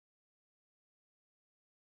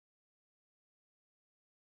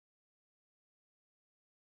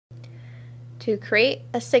To create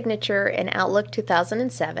a signature in Outlook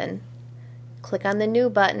 2007, click on the New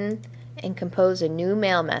button and compose a new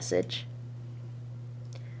mail message.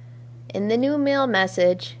 In the new mail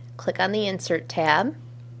message, click on the Insert tab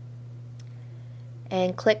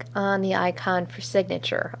and click on the icon for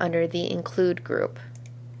signature under the Include group.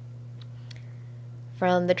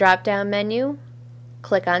 From the drop-down menu,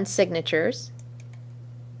 click on Signatures.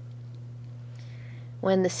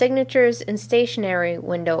 When the Signatures and Stationery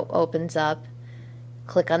window opens up,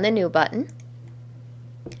 click on the New button.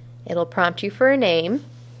 It'll prompt you for a name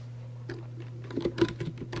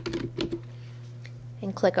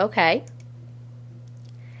and click OK.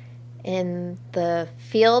 In the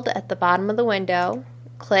field at the bottom of the window,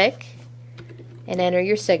 click and enter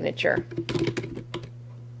your signature.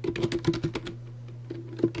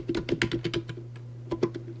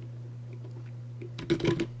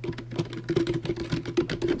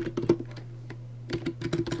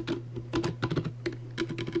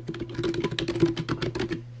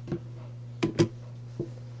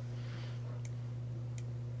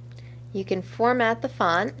 You can format the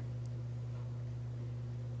font.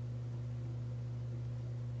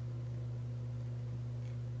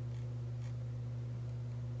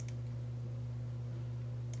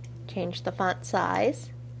 Change the font size.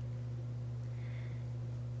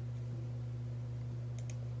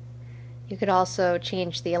 You could also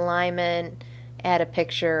change the alignment, add a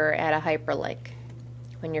picture, add a hyperlink.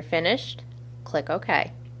 When you're finished, click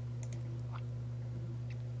OK.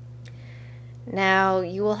 Now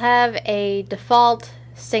you will have a default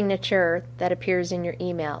signature that appears in your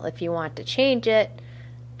email. If you want to change it,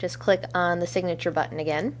 just click on the signature button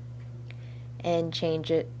again and change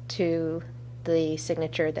it to the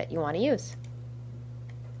signature that you want to use.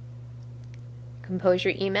 Compose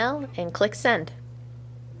your email and click send.